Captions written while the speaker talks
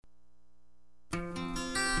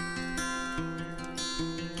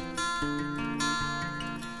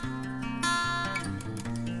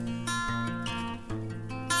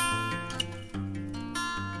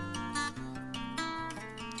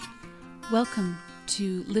Welcome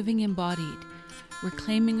to Living Embodied,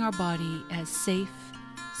 reclaiming our body as safe,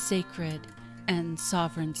 sacred, and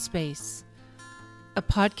sovereign space. A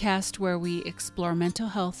podcast where we explore mental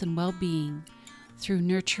health and well-being through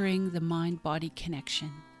nurturing the mind-body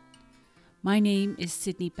connection. My name is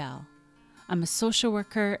Sydney Bell. I'm a social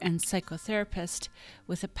worker and psychotherapist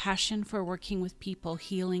with a passion for working with people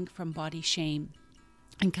healing from body shame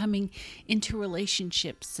and coming into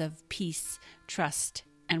relationships of peace, trust,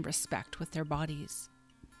 and respect with their bodies.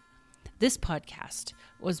 This podcast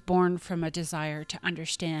was born from a desire to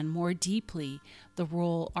understand more deeply the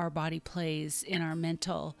role our body plays in our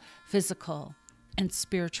mental, physical, and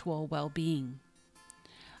spiritual well-being.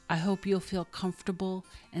 I hope you'll feel comfortable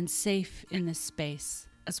and safe in this space,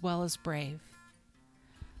 as well as brave.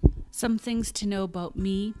 Some things to know about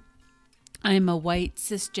me. I am a white,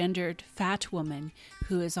 cisgendered, fat woman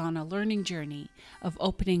who is on a learning journey of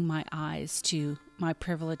opening my eyes to my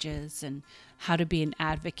privileges and how to be an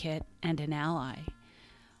advocate and an ally.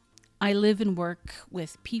 I live and work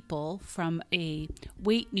with people from a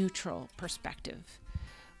weight-neutral perspective,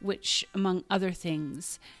 which, among other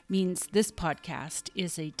things, means this podcast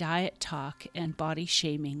is a diet talk and body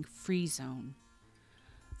shaming free zone.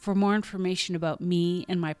 For more information about me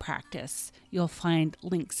and my practice, you'll find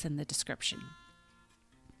links in the description.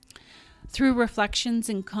 Through reflections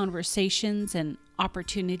and conversations and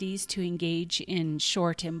opportunities to engage in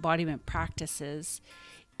short embodiment practices,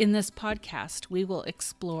 in this podcast, we will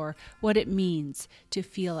explore what it means to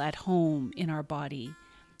feel at home in our body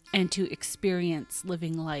and to experience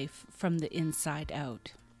living life from the inside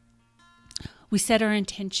out. We set our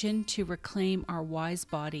intention to reclaim our wise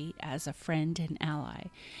body as a friend and ally,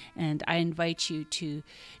 and I invite you to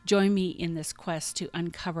join me in this quest to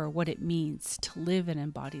uncover what it means to live an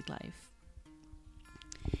embodied life.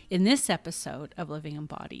 In this episode of Living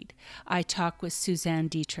Embodied, I talk with Suzanne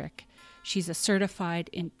Dietrich. She's a certified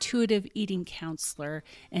intuitive eating counselor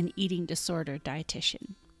and eating disorder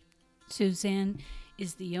dietitian. Suzanne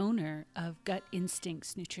is the owner of Gut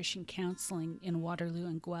Instincts Nutrition Counseling in Waterloo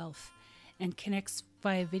and Guelph, and connects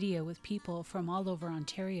via video with people from all over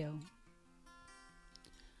Ontario.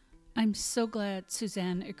 I'm so glad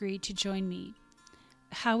Suzanne agreed to join me.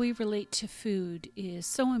 How we relate to food is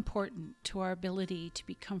so important to our ability to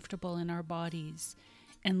be comfortable in our bodies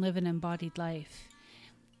and live an embodied life.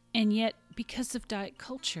 And yet, because of diet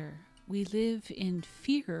culture, we live in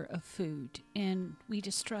fear of food and we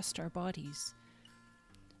distrust our bodies.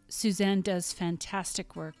 Suzanne does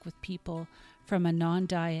fantastic work with people from a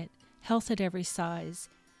non-diet, health at every size,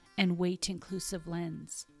 and weight-inclusive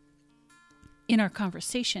lens. In our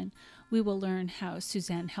conversation, we will learn how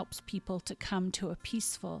Suzanne helps people to come to a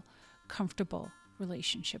peaceful, comfortable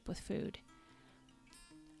relationship with food.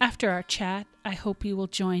 After our chat, I hope you will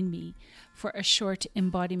join me for a short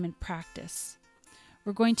embodiment practice.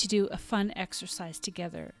 We're going to do a fun exercise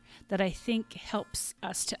together that I think helps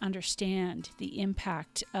us to understand the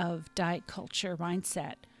impact of diet culture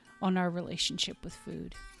mindset on our relationship with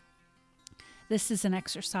food. This is an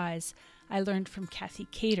exercise I learned from Kathy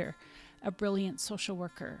Cater, a brilliant social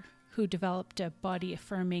worker who developed a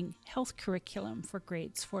body-affirming health curriculum for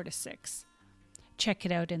grades 4 to 6. Check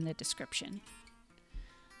it out in the description.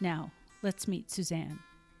 Now, let's meet Suzanne.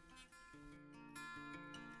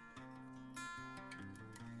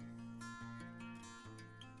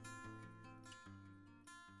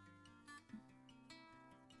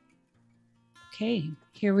 Okay,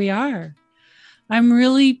 here we are. I'm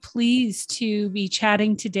really pleased to be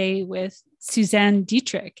chatting today with Suzanne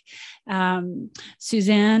Dietrich.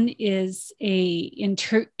 Suzanne is a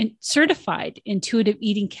certified intuitive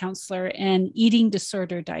eating counselor and eating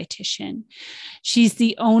disorder dietitian. She's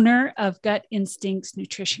the owner of Gut Instincts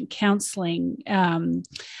Nutrition Counseling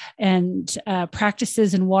and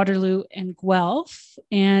practices in Waterloo and Guelph.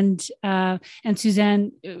 And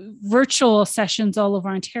Suzanne, virtual sessions all over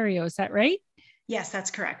Ontario. Is that right? Yes,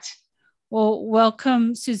 that's correct. Well,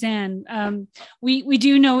 welcome, Suzanne. We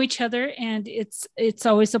do know each other, and it's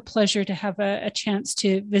always a pleasure to have a chance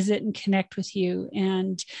to visit and connect with you.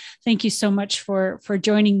 And thank you so much for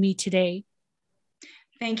joining me today.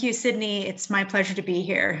 Thank you, Sydney. It's my pleasure to be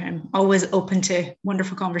here. I'm always open to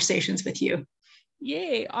wonderful conversations with you.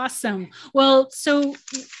 Yay, awesome. Well, so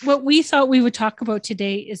what we thought we would talk about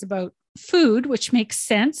today is about food, which makes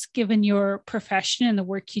sense given your profession and the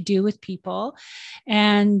work you do with people.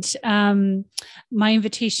 And my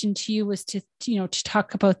invitation to you was to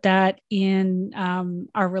talk about that in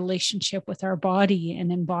our relationship with our body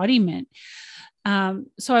and embodiment.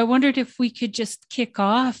 So I wondered if we could just kick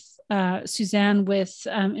off, Suzanne, with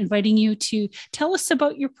inviting you to tell us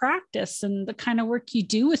about your practice and the kind of work you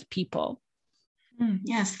do with people.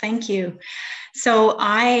 Yes, thank you. So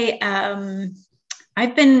I've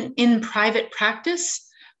been in private practice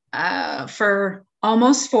for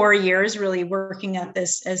almost 4 years, really working at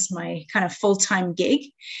this as my kind of full-time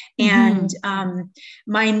gig. And the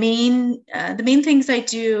main things I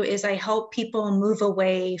do is I help people move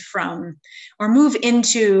away from or move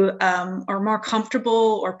into or more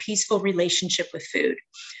comfortable or peaceful relationship with food.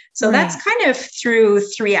 So that's kind of through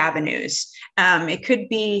three avenues. It could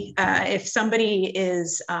be if somebody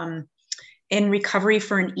is in recovery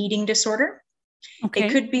for an eating disorder. Okay.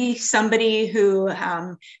 It could be somebody who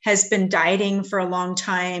has been dieting for a long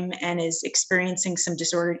time and is experiencing some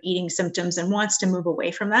disordered eating symptoms and wants to move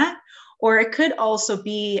away from that. Or it could also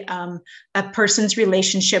be a person's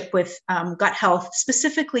relationship with gut health,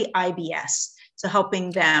 specifically IBS. So helping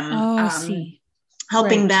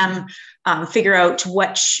them figure out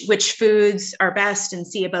which foods are best and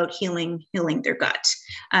see about healing their gut.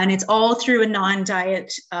 And it's all through a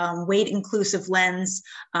non-diet, weight-inclusive lens,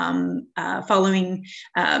 following,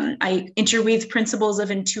 I interweave principles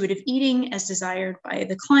of intuitive eating as desired by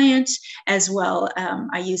the client, as well.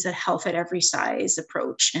 I use a health at every size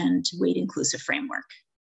approach and weight-inclusive framework.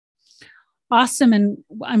 Awesome. And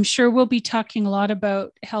I'm sure we'll be talking a lot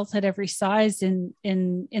about health at every size in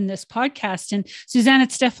this podcast. And Suzanne,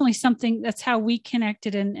 it's definitely something that's how we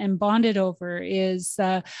connected and bonded over is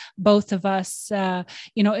both of us,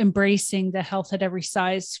 embracing the health at every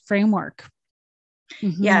size framework.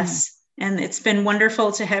 Mm-hmm. Yes. And it's been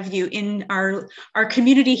wonderful to have you in our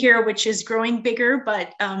community here, which is growing bigger,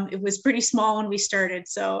 but it was pretty small when we started.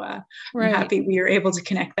 So I'm happy we were able to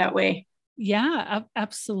connect that way. Yeah,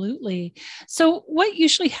 absolutely. So what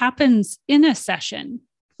usually happens in a session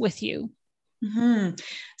with you? Mm-hmm.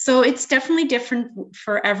 So it's definitely different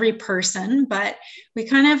for every person, but we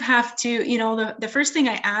kind of have to, the first thing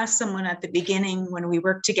I ask someone at the beginning when we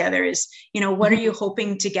work together is, what are you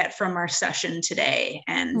hoping to get from our session today?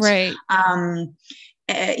 And,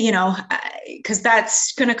 because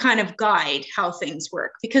that's going to kind of guide how things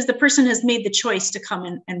work, because the person has made the choice to come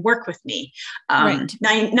in and work with me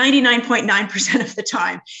 99.9% of the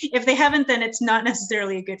time. If they haven't, then it's not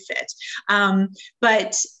necessarily a good fit.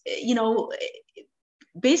 But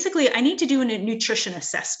basically, I need to do a nutrition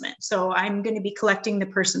assessment. So I'm going to be collecting the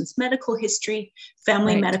person's medical history,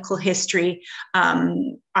 family medical history.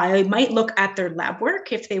 I might look at their lab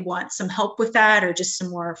work if they want some help with that, or just some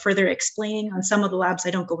more further explaining on some of the labs.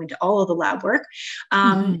 I don't go into all of the lab work.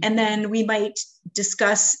 And then we might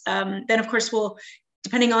discuss, then of course,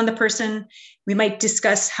 depending on the person, we might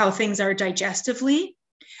discuss how things are digestively.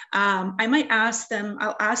 I'll ask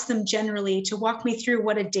them generally to walk me through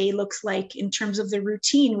what a day looks like in terms of their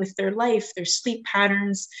routine with their life, their sleep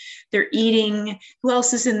patterns, their eating, who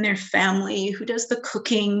else is in their family, who does the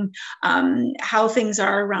cooking, how things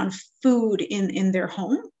are around food in their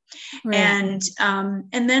home. And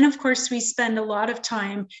then, of course, we spend a lot of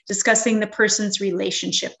time discussing the person's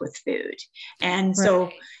relationship with food. And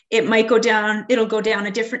so it'll go down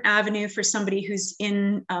a different avenue for somebody who's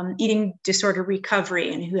in eating disorder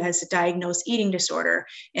recovery and who has a diagnosed eating disorder,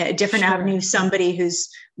 a different avenue, somebody who's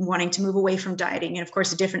wanting to move away from dieting, and of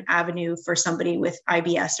course, a different avenue for somebody with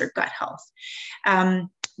IBS or gut health.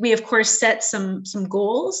 We, of course, set some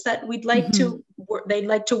goals that they'd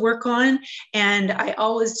like to work on. And I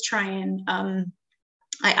always try and,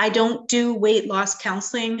 I don't do weight loss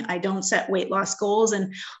counseling. I don't set weight loss goals.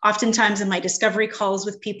 And oftentimes in my discovery calls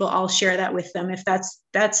with people, I'll share that with them. If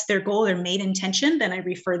that's their goal, their main intention, then I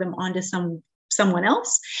refer them on to someone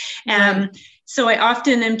else. So I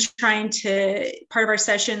often am trying to, part of our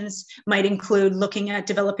sessions might include looking at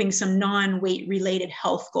developing some non-weight related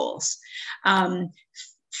health goals.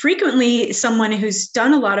 Frequently, someone who's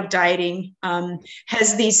done a lot of dieting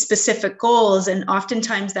has these specific goals, and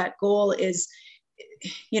oftentimes that goal is,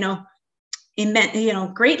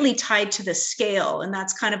 greatly tied to the scale, and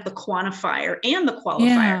that's kind of the quantifier and the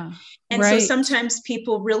qualifier. So sometimes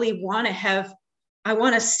people really want to I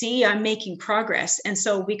want to see I'm making progress, and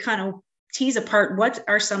so we kind of tease apart what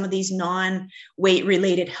are some of these non-weight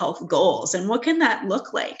related health goals and what can that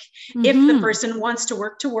look like if the person wants to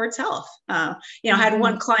work towards health. I had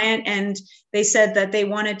one client and they said that they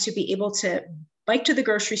wanted to be able to bike to the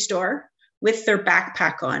grocery store with their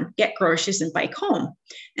backpack on, get groceries and bike home.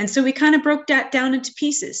 And so we kind of broke that down into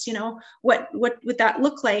pieces. What would that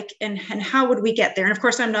look like and how would we get there? And of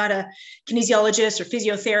course, I'm not a kinesiologist or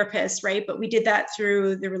physiotherapist, right? But we did that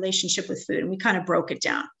through the relationship with food and we kind of broke it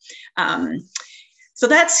down. So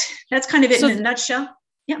that's kind of it in a nutshell.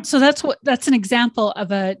 Yeah. So that's an example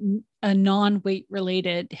of a non-weight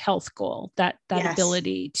related health goal, that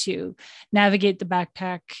ability to navigate the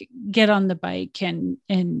backpack, get on the bike and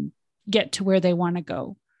get to where they want to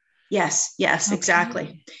go. Yes, Okay.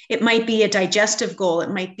 exactly. It might be a digestive goal. It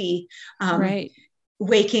might be right.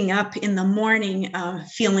 waking up in the morning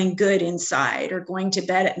feeling good inside, or going to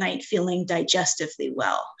bed at night feeling digestively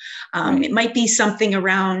well. Right. It might be something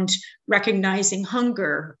around recognizing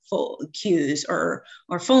hunger cues, or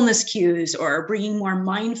fullness cues, or bringing more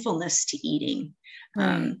mindfulness to eating.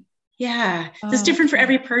 Right. It's different for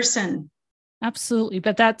every person. Absolutely.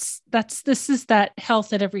 But this is that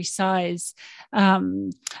health at every size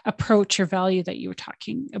approach or value that you were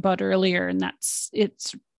talking about earlier. And that's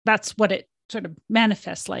what it sort of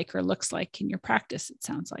manifests like, or looks like in your practice, it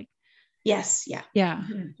sounds like. Yes. Yeah. Yeah.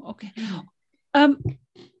 Mm-hmm. Okay.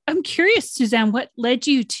 I'm curious, Suzanne, what led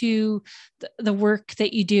you to the work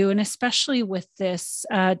that you do, and especially with this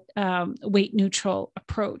weight neutral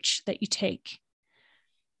approach that you take?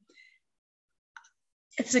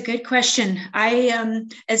 It's a good question.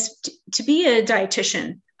 To be a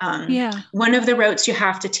dietitian, one of the routes you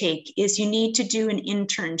have to take is you need to do an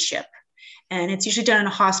internship. And it's usually done in a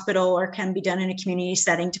hospital, or can be done in a community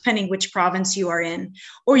setting, depending which province you are in.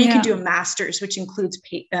 Or you can do a master's, which includes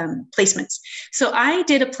placements. So I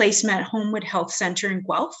did a placement at Homewood Health Center in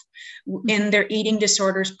Guelph in their eating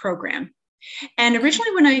disorders program. And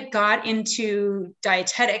originally, when I got into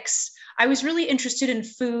dietetics, I was really interested in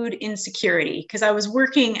food insecurity, because I was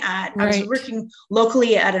working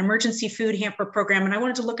locally at an emergency food hamper program, and I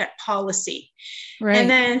wanted to look at policy. Right. And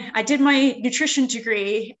then I did my nutrition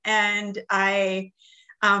degree, and I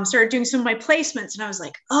started doing some of my placements, and I was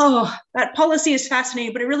like, oh, that policy is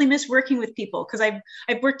fascinating, but I really miss working with people, because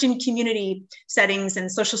I've worked in community settings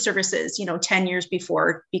and social services, 10 years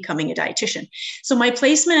before becoming a dietitian. So my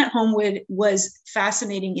placement at Homewood was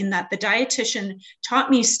fascinating in that the dietitian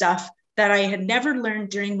taught me stuff that I had never learned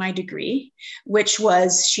during my degree, which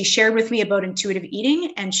was, she shared with me about intuitive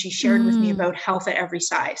eating, and she shared with me about health at every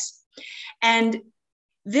size. And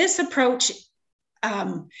this approach,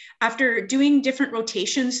 after doing different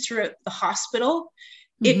rotations throughout the hospital,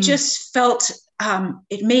 it just felt,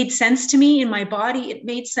 it made sense to me in my body. It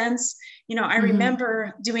made sense. I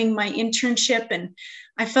remember doing my internship, and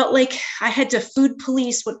I felt like I had to food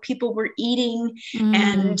police what people were eating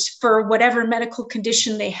and for whatever medical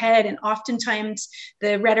condition they had. And oftentimes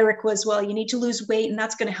the rhetoric was, well, you need to lose weight, and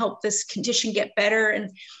that's going to help this condition get better.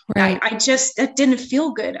 And that didn't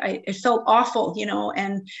feel good. It felt awful,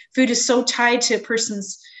 and food is so tied to a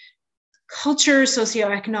person's culture,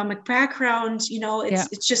 socioeconomic background,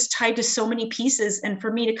 it's just tied to so many pieces. And for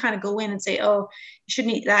me to kind of go in and say, oh, you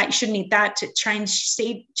shouldn't eat that, you shouldn't eat that, to try and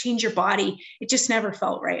change your body, it just never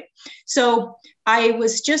felt right. So I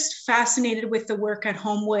was just fascinated with the work at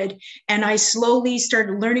Homewood, and I slowly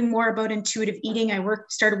started learning more about intuitive eating. I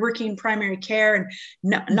started working in primary care, and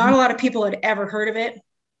not a lot of people had ever heard of it.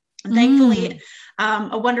 And thankfully,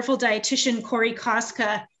 a wonderful dietitian, Corey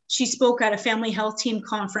Koska, she spoke at a family health team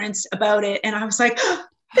conference about it. And I was like, oh,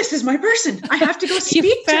 this is my person. I have to go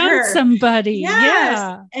speak to her. Somebody. Yes.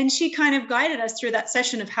 Yeah. And she kind of guided us through that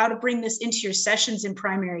session of how to bring this into your sessions in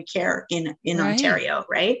primary care in Ontario.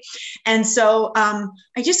 Right. And so I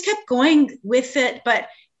just kept going with it, but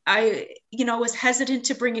I, was hesitant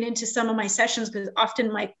to bring it into some of my sessions, because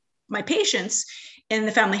often my patients in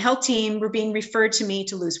the family health team were being referred to me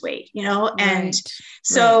to lose weight, and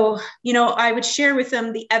so, I would share with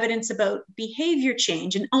them the evidence about behavior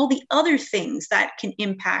change and all the other things that can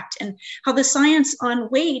impact, and how the science on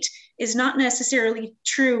weight is not necessarily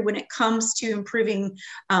true when it comes to improving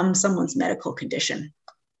someone's medical condition.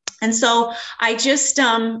 And so I just,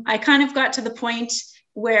 I kind of got to the point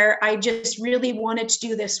where I just really wanted to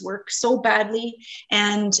do this work so badly.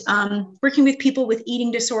 And working with people with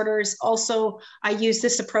eating disorders, also, I use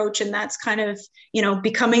this approach, and that's kind of,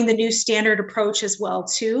 becoming the new standard approach as well,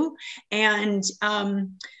 too. And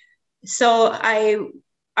so I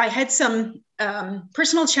had some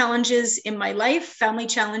personal challenges in my life, family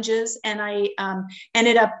challenges, and I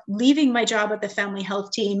ended up leaving my job at the family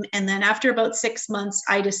health team. And then after about 6 months,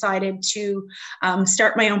 I decided to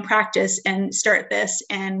start my own practice and start this.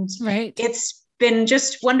 And it's been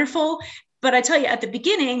just wonderful. But I tell you, at the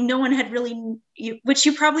beginning, no one had really, which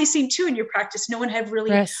you've probably seen too in your practice, no one had really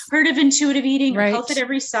heard of intuitive eating or health at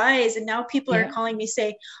every size. And now people are calling me,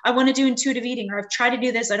 say, I want to do intuitive eating, or I've tried to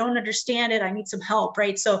do this, I don't understand it, I need some help,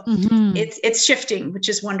 right? So it's shifting, which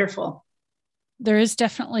is wonderful. There is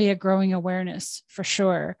definitely a growing awareness, for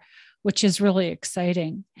sure, which is really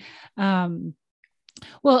exciting.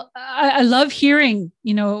 Well, I love hearing,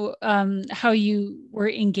 how you were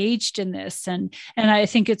engaged in this, and I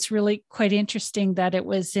think it's really quite interesting that it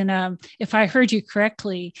was in a, if I heard you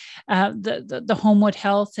correctly, the Homewood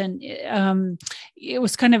Health, and it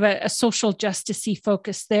was kind of a social justicey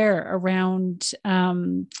focus there around,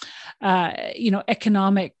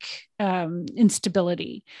 economic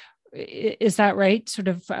instability. Is that right? Sort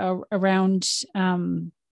of around.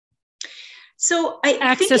 So I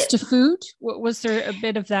access to food. Was there a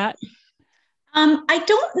bit of that? I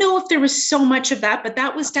don't know if there was so much of that, but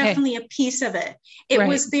that was Okay. definitely a piece of it. It Right.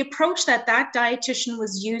 was the approach that dietitian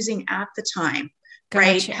was using at the time,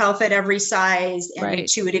 right? Gotcha. Health at every size and Right.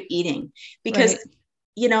 intuitive eating. Because,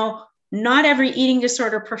 Right. Not every eating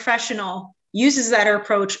disorder professional uses that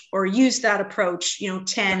approach or used that approach,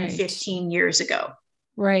 10, Right. 15 years ago.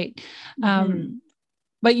 Right.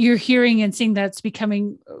 But you're hearing and seeing that's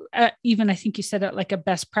becoming, even I think you said it, like a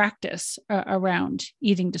best practice around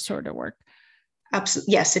eating disorder work.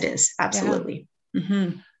 Absolutely. Yes, it is. Absolutely. Yeah.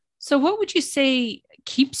 Mm-hmm. So what would you say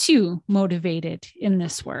keeps you motivated in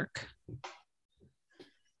this work?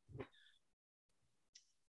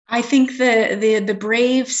 I think the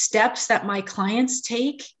brave steps that my clients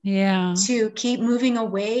take to keep moving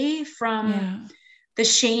away from the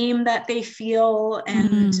shame that they feel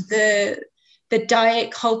and the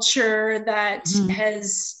diet culture that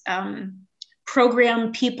has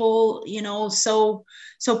programmed people, so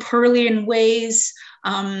poorly in ways.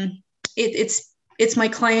 It's my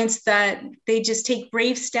clients that they just take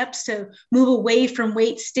brave steps to move away from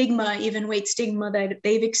weight stigma, even weight stigma that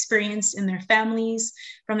they've experienced in their families,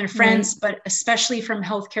 from their friends, but especially from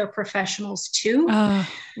healthcare professionals too.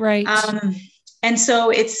 Right. And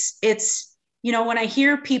so it's, when I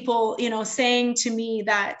hear people, saying to me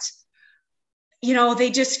that, they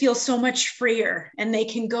just feel so much freer and they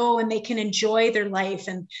can go and they can enjoy their life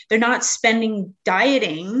and they're not spending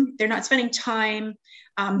dieting. They're not spending time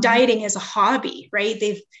dieting as a hobby, right?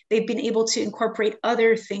 They've been able to incorporate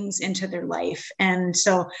other things into their life. And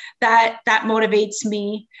so that motivates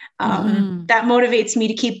me. That motivates me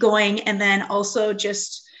to keep going. And then also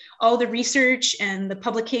just all the research and the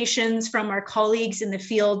publications from our colleagues in the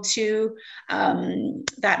field too,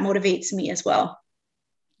 that motivates me as well.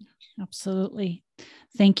 Absolutely.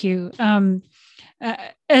 Thank you.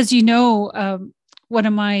 As you know, one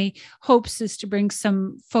of my hopes is to bring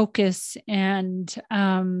some focus and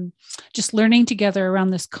just learning together around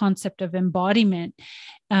this concept of embodiment.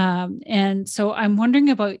 And so I'm wondering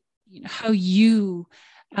about how you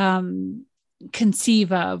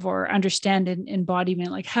conceive of or understand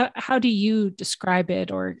embodiment. Like how do you describe it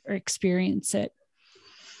or experience it?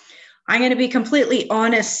 I'm going to be completely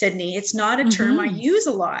honest, Sydney. It's not a term I use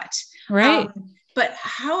a lot. Right. But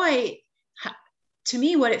to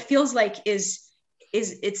me, what it feels like is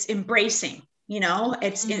it's embracing,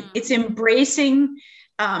 it's embracing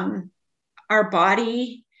our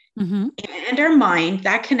body and our mind,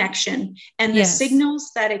 that connection and the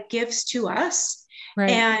signals that it gives to us,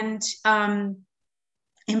 and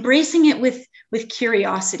embracing it with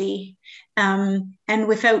curiosity and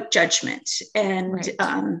without judgment, and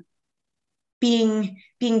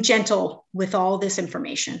being gentle with all this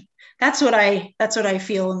information. That's what I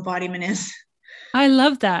feel embodiment is. I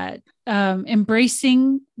love that.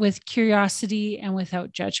 Embracing with curiosity and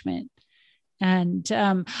without judgment. And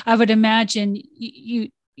I would imagine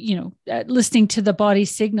listening to the body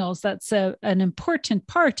signals, that's an important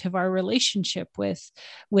part of our relationship with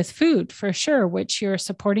food, for sure, which you're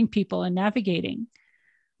supporting people in navigating.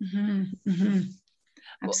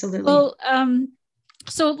 Absolutely. Well,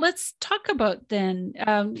 so let's talk about then,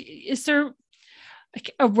 is there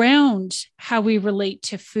around how we relate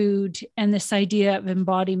to food and this idea of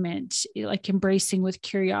embodiment, like embracing with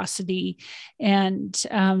curiosity and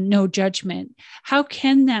no judgment, how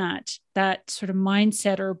can that sort of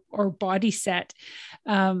mindset or body set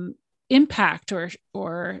impact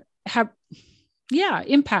or have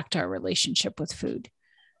impact our relationship with food,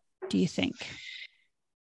 do you think?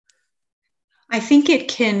 I think it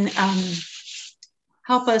can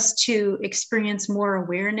help us to experience more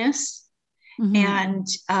awareness. And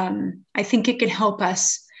I think it can help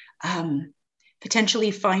us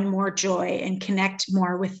potentially find more joy and connect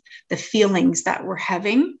more with the feelings that we're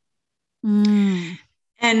having.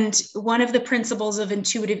 And one of the principles of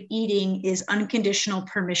intuitive eating is unconditional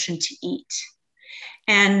permission to eat.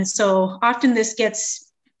 And so often this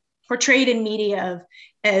gets portrayed in media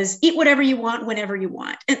as eat whatever you want, whenever you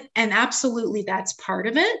want. And absolutely that's part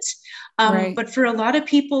of it. But for a lot of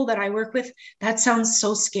people that I work with, that sounds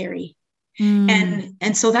so scary.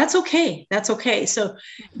 And so that's okay. That's okay. So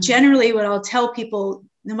generally what I'll tell people,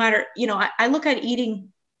 no matter, I look at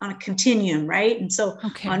eating on a continuum, right? And so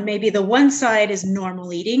Okay. on maybe the one side is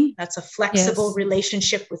normal eating. That's a flexible Yes.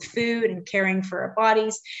 relationship with food and caring for our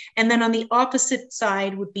bodies. And then on the opposite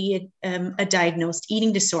side would be a diagnosed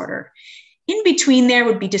eating disorder. In between there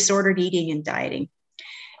would be disordered eating and dieting.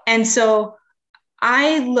 And so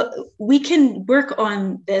we can work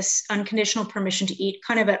on this unconditional permission to eat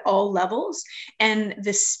kind of at all levels. And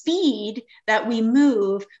the speed that we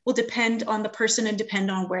move will depend on the person and depend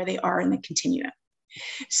on where they are in the continuum.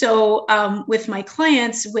 So with my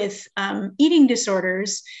clients with eating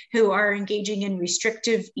disorders who are engaging in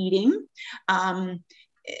restrictive eating, that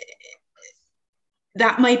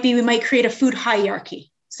might be, we might create a food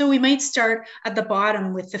hierarchy. So we might start at the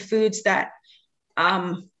bottom with the foods that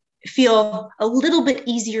feel a little bit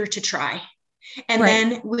easier to try. And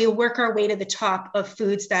then we'll work our way to the top of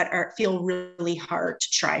foods that feel really hard to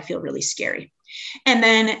try, feel really scary. And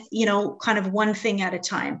then, kind of one thing at a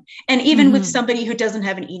time. And even with somebody who doesn't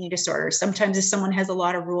have an eating disorder, sometimes if someone has a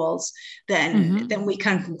lot of rules, then we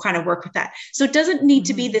can kind of work with that. So it doesn't need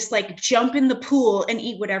to be this like jump in the pool and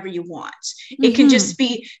eat whatever you want. It can just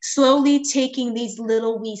be slowly taking these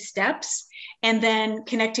little wee steps and then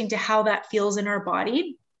connecting to how that feels in our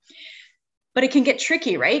body. But it can get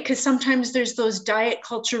tricky, right? Because sometimes there's those diet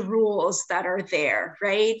culture rules that are there,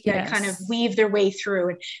 right? That kind of weave their way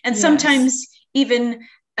through. And sometimes even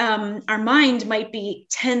our mind might be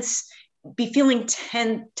tense, be feeling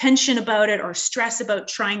tension about it or stress about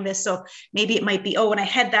trying this. So maybe it might be, when I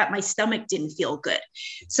had that, my stomach didn't feel good.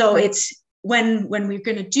 So it's when we're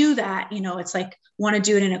going to do that, it's like, want to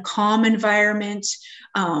do it in a calm environment,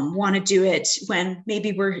 want to do it when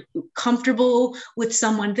maybe we're comfortable with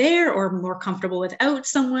someone there or more comfortable without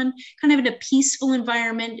someone, kind of in a peaceful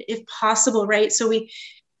environment if possible, right? So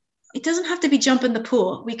it doesn't have to be jump in the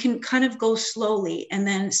pool. We can kind of go slowly and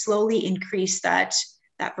then slowly increase that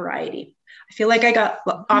variety. I feel like I got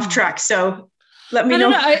off track, so let me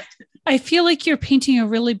know. I feel like you're painting a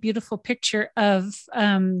really beautiful picture of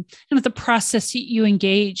the process you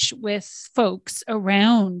engage with folks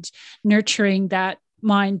around nurturing that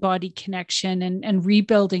mind-body connection and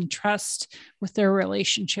rebuilding trust with their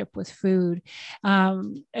relationship with food.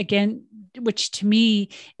 Again, which to me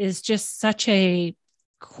is just such a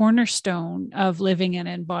cornerstone of living an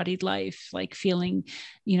embodied life, like feeling,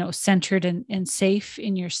 centered and safe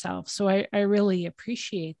in yourself. So I really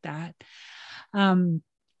appreciate that.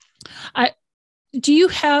 Do you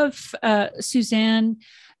have, Suzanne,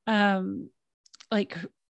 like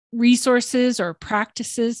resources or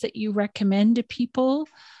practices that you recommend to people,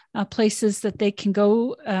 places that they can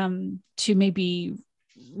go to maybe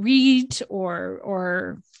read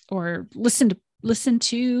or listen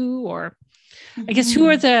to, or I guess who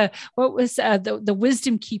are the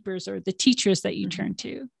wisdom keepers or the teachers that you turn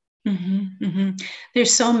to?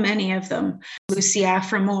 There's so many of them. Lucy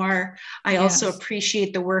Aframore. I also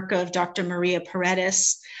appreciate the work of Dr. Maria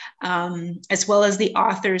Paredes, as well as the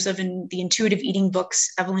authors of the intuitive eating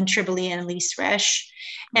books, Evelyn Tribole and Elise Resch.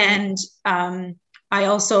 And I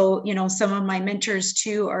also, some of my mentors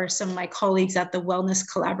too are some of my colleagues at the Wellness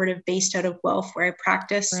Collaborative based out of Guelph, where I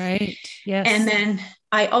practice. Right. Yes. And then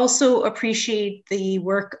I also appreciate the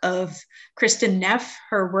work of Kristen Neff,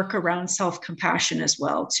 her work around self-compassion as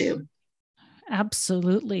well too.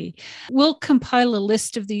 Absolutely. We'll compile a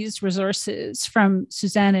list of these resources from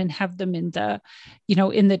Suzanne and have them in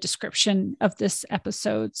the description of this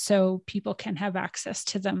episode so people can have access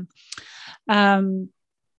to them.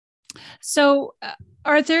 So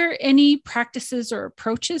are there any practices or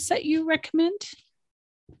approaches that you recommend?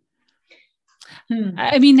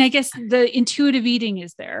 I mean, I guess the intuitive eating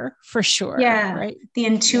is there for sure. Yeah, right. The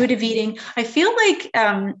intuitive eating. I feel like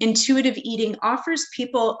intuitive eating offers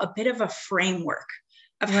people a bit of a framework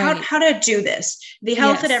of how to do this. The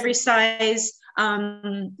Health at Every Size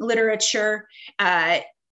literature.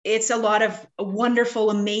 It's a lot of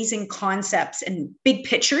wonderful, amazing concepts and big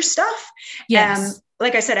picture stuff. Yes.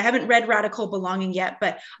 Like I said, I haven't read Radical Belonging yet,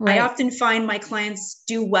 but I often find my clients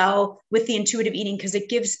do well with the intuitive eating because it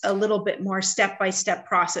gives a little bit more step-by-step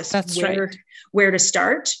process where to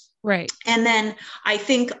start. Right. And then I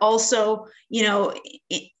think also,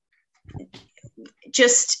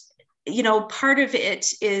 part of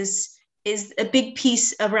it is a big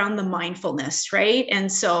piece around the mindfulness, right?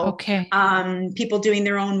 And so people doing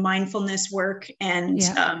their own mindfulness work and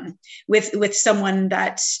with someone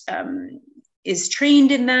that is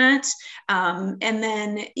trained in that. And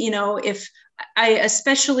then, if I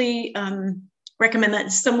especially recommend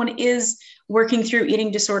that someone is working through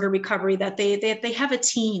eating disorder recovery, that they have a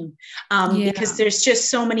team because there's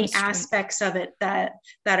just so many aspects of it that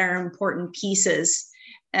are important pieces.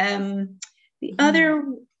 The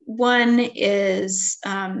other One is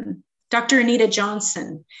Dr. Anita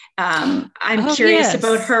Johnson. I'm Oh, curious yes.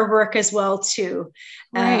 about her work as well too.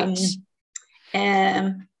 Right.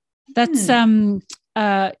 And That's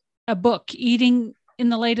a book, Eating in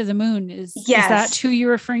the Light of the Moon. Is that who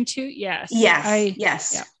you're referring to? Yes. Yes.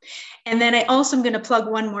 Yeah. And then I also am going to plug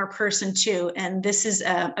one more person too. And this is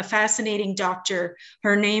a fascinating doctor.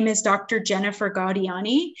 Her name is Dr. Jennifer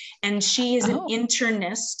Gaudiani, and she is an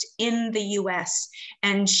internist in the US.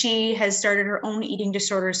 And she has started her own eating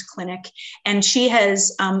disorders clinic. And she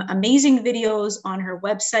has amazing videos on her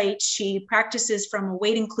website. She practices from a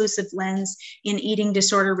weight inclusive lens in eating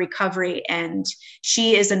disorder recovery. And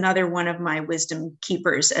she is another one of my wisdom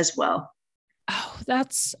keepers as well. Oh,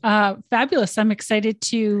 that's fabulous. I'm excited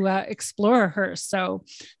to explore her. So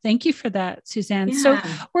thank you for that, Suzanne. Yeah. So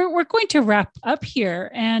we're going to wrap up here.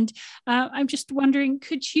 And I'm just wondering,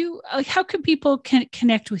 how could people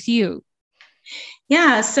connect with you?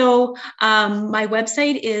 Yeah, so my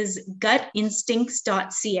website is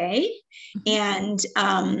gutinstincts.ca. And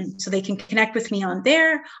so they can connect with me on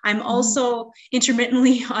there. I'm also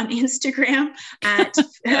intermittently on Instagram at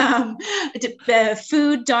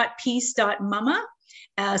food.peace.mama.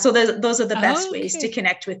 So those are the best ways to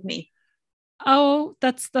connect with me. Oh,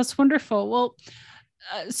 that's wonderful. Well,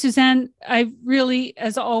 Suzanne, I really,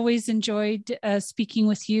 as always, enjoyed speaking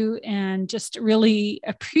with you, and just really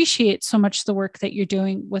appreciate so much the work that you're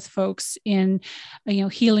doing with folks in,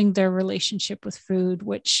 healing their relationship with food,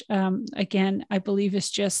 which, again, I believe is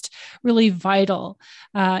just really vital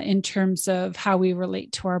in terms of how we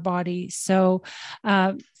relate to our body. So,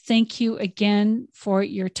 thank you again for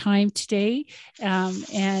your time today,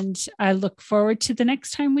 and I look forward to the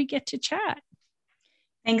next time we get to chat.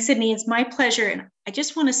 Thanks, Sydney. It's my pleasure. And I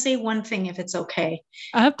just want to say one thing, if it's okay.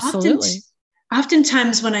 Absolutely.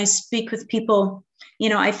 Oftentimes when I speak with people,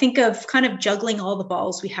 I think of kind of juggling all the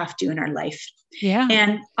balls we have to in our life. Yeah.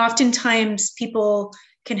 And oftentimes people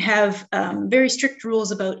can have very strict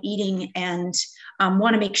rules about eating and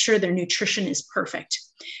want to make sure their nutrition is perfect.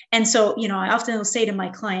 And so, I often will say to my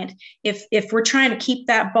client, if we're trying to keep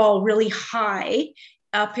that ball really high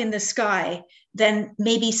up in the sky, then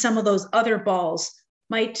maybe some of those other balls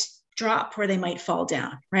might drop where they might fall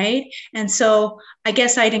down, right? And so I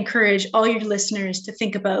guess I'd encourage all your listeners to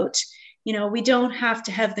think about, we don't have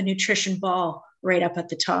to have the nutrition ball right up at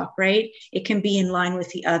the top, right? It can be in line with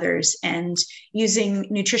the others, and using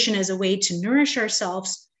nutrition as a way to nourish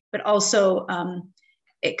ourselves, but also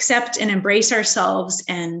accept and embrace ourselves,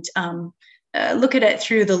 and look at it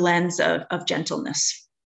through the lens of gentleness.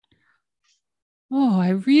 Oh,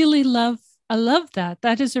 I love that.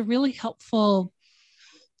 That is a really helpful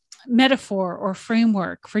metaphor or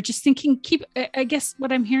framework for just thinking. I guess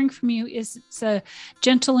what I'm hearing from you is it's a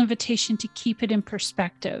gentle invitation to keep it in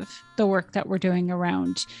perspective, the work that we're doing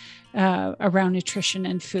around nutrition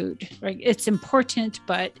and food, right? It's important,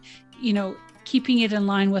 but keeping it in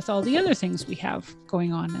line with all the other things we have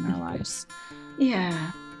going on in our lives.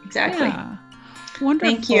 Yeah, exactly. Yeah.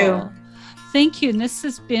 Wonderful. Thank you. Thank you. And this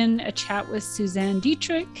has been a chat with Suzanne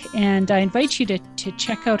Dietrich, and I invite you to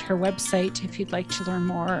check out her website if you'd like to learn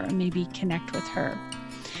more or maybe connect with her.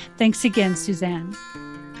 Thanks again, Suzanne.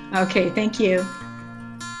 Okay, thank you.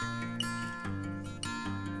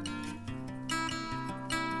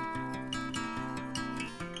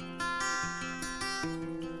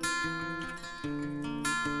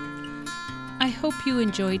 I hope you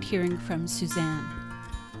enjoyed hearing from Suzanne.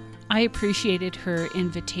 I appreciated her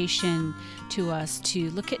invitation to us to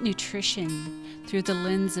look at nutrition through the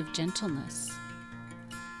lens of gentleness.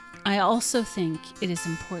 I also think it is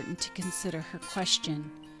important to consider her question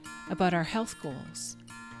about our health goals.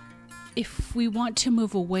 If we want to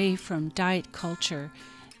move away from diet culture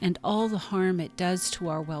and all the harm it does to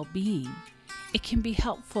our well-being, it can be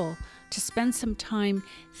helpful to spend some time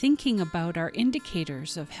thinking about our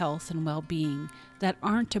indicators of health and well-being that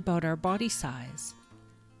aren't about our body size.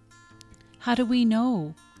 How do we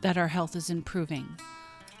know that our health is improving?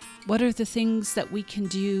 What are the things that we can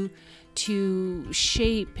do to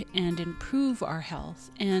shape and improve our health?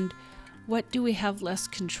 And what do we have less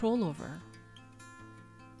control over?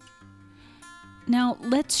 Now,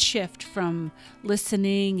 let's shift from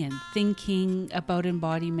listening and thinking about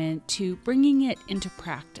embodiment to bringing it into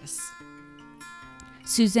practice.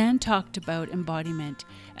 Suzanne talked about embodiment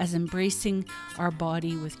as embracing our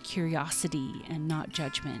body with curiosity and not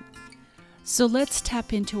judgment. So let's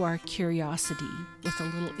tap into our curiosity with a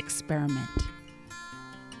little experiment.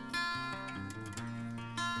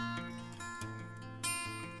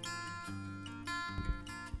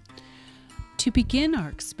 To begin our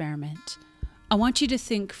experiment, I want you to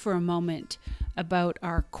think for a moment about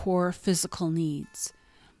our core physical needs.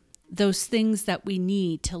 those things that we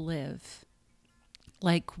need to live,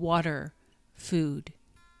 like water, food,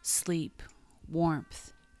 sleep,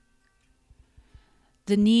 warmth.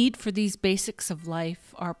 The need for these basics of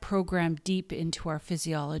life are programmed deep into our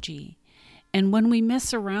physiology. And when we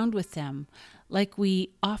mess around with them, like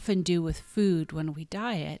we often do with food when we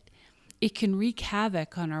diet, it can wreak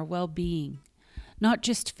havoc on our well-being, not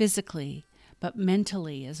just physically, but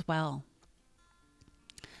mentally as well.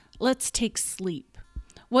 Let's take sleep.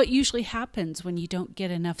 What usually happens when you don't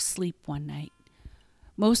get enough sleep one night?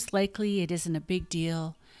 Most likely it isn't a big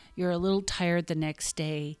deal. You're a little tired the next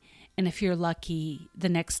day, and if you're lucky, the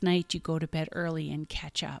next night you go to bed early and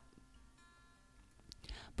catch up.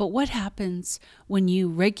 But what happens when you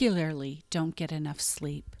regularly don't get enough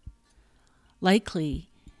sleep?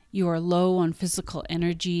 Likely, you are low on physical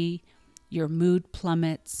energy, your mood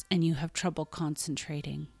plummets, and you have trouble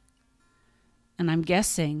concentrating. And I'm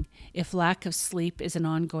guessing if lack of sleep is an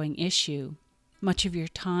ongoing issue, much of your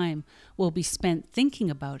time will be spent thinking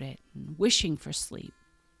about it and wishing for sleep.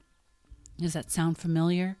 Does that sound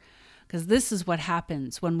familiar? Because this is what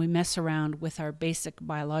happens when we mess around with our basic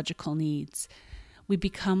biological needs. We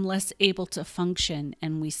become less able to function,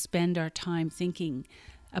 and we spend our time thinking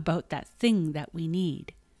about that thing that we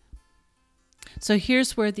need. So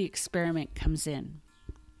here's where the experiment comes in.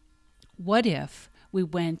 What if we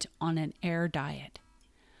went on an air diet?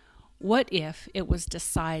 What if it was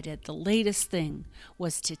decided the latest thing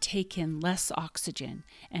was to take in less oxygen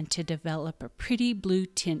and to develop a pretty blue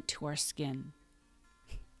tint to our skin?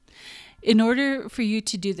 In order for you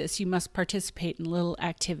to do this, you must participate in a little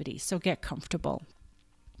activity, so get comfortable.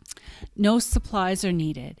 No supplies are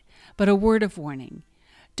needed, but a word of warning.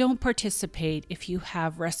 Don't participate if you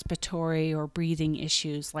have respiratory or breathing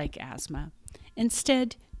issues like asthma.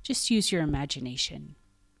 Instead, just use your imagination.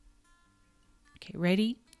 Okay,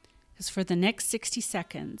 ready? Because for the next 60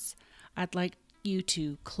 seconds, I'd like you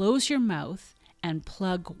to close your mouth and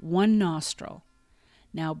plug one nostril.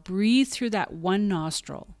 Now breathe through that one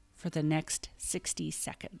nostril for the next 60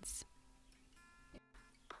 seconds.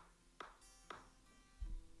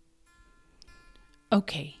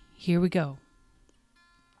 Okay, here we go.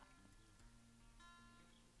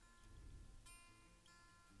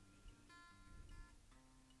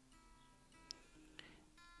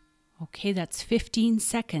 Okay, that's 15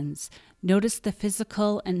 seconds. Notice the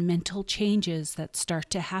physical and mental changes that start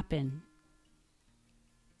to happen.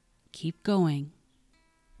 Keep going.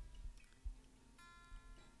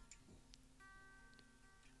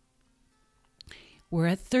 We're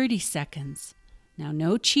at 30 seconds. Now,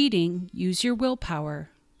 no cheating. Use your willpower.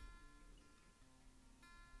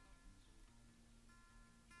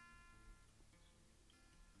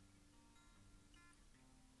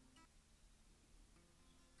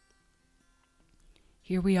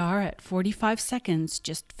 Here we are at 45 seconds,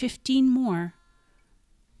 just 15 more.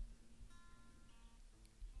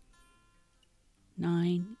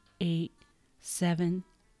 9, 8, 7,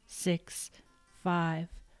 6, 5,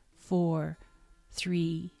 4,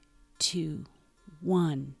 3, 2,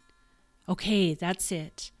 1. Okay, that's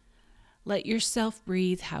it. Let yourself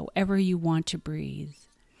breathe however you want to breathe.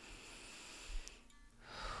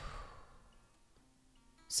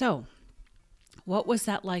 So, what was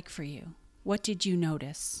that like for you? What did you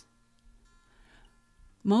notice?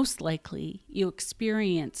 Most likely, you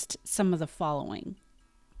experienced some of the following.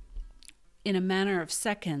 In a matter of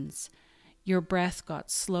seconds, your breath got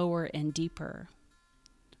slower and deeper.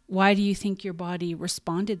 Why do you think your body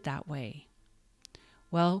responded that way?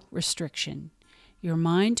 Well, restriction. Your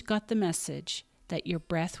mind got the message that your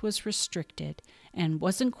breath was restricted and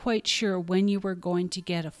wasn't quite sure when you were going to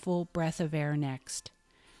get a full breath of air next.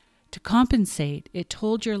 To compensate, it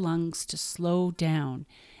told your lungs to slow down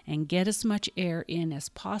and get as much air in as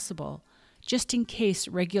possible, just in case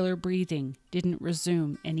regular breathing didn't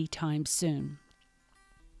resume anytime soon.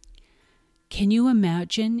 Can you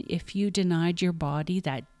imagine if you denied your body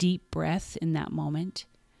that deep breath in that moment?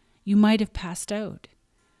 You might have passed out.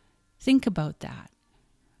 Think about that.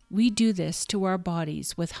 We do this to our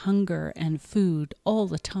bodies with hunger and food all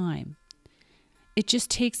the time. It just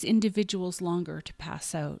takes individuals longer to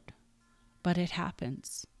pass out. But it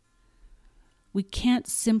happens. We can't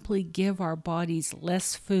simply give our bodies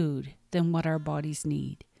less food than what our bodies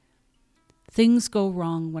need. Things go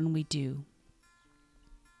wrong when we do.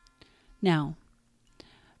 Now,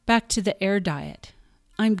 back to the air diet.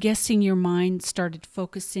 I'm guessing your mind started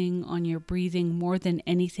focusing on your breathing more than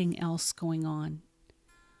anything else going on.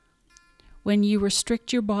 When you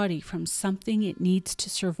restrict your body from something it needs to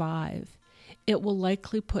survive, it will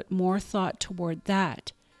likely put more thought toward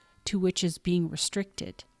that to which is being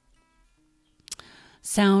restricted.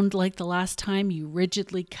 sound like the last time you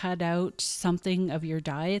rigidly cut out something of your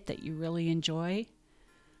diet that you really enjoy?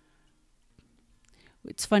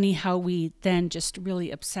 It's funny how we then just really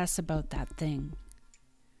obsess about that thing.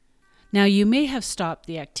 Now, you may have stopped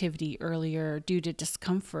the activity earlier due to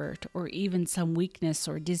discomfort or even some weakness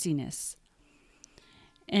or dizziness.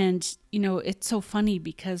 And, it's so funny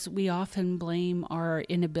because we often blame our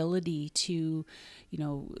inability to,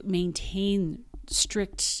 maintain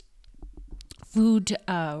strict food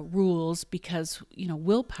rules because,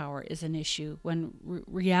 willpower is an issue, when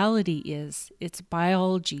reality is it's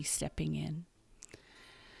biology stepping in.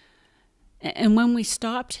 And when we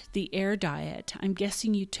stopped the air diet, I'm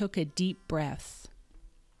guessing you took a deep breath.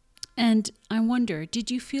 And I wonder, did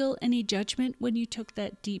you feel any judgment when you took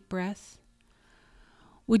that deep breath?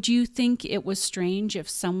 Would you think it was strange if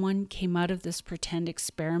someone came out of this pretend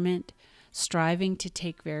experiment striving to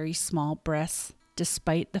take very small breaths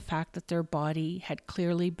despite the fact that their body had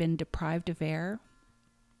clearly been deprived of air?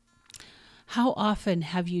 How often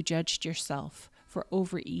have you judged yourself for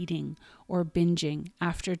overeating or binging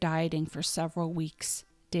after dieting for several weeks,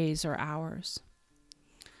 days, or hours?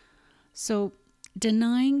 So,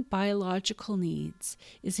 denying biological needs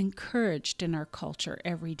is encouraged in our culture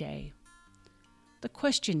every day. The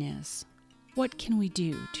question is, what can we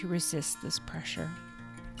do to resist this pressure?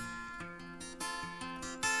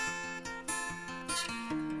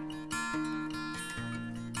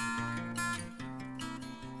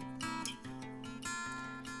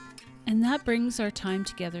 And that brings our time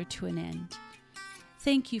together to an end.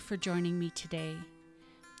 Thank you for joining me today.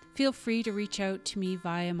 Feel free to reach out to me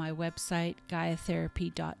via my website,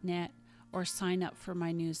 gaiatherapy.net, or sign up for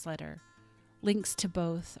my newsletter. Links to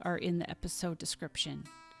both are in the episode description.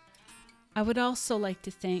 I would also like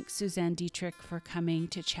to thank Suzanne Dietrich for coming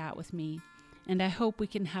to chat with me, and I hope we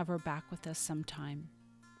can have her back with us sometime.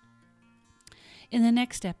 In the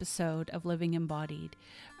next episode of Living Embodied,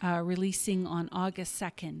 releasing on August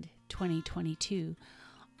 2nd, 2022,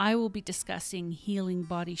 I will be discussing healing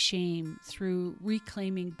body shame through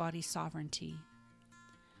reclaiming body sovereignty.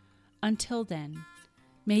 Until then,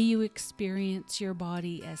 may you experience your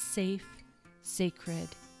body as safe, sacred,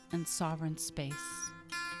 and sovereign space.